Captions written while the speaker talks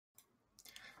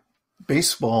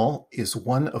Baseball is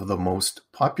one of the most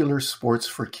popular sports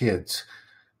for kids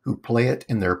who play it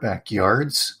in their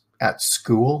backyards, at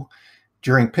school,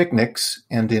 during picnics,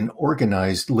 and in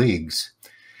organized leagues.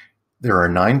 There are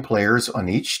 9 players on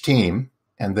each team,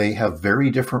 and they have very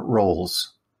different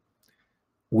roles.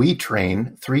 We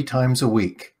train 3 times a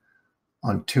week,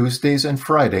 on Tuesdays and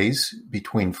Fridays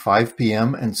between 5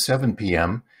 p.m. and 7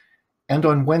 p.m., and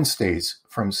on Wednesdays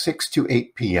from 6 to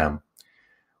 8 p.m.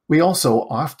 We also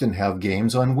often have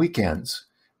games on weekends,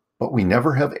 but we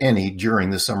never have any during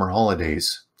the summer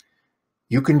holidays.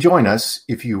 You can join us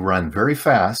if you run very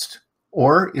fast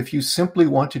or if you simply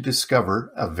want to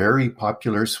discover a very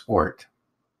popular sport.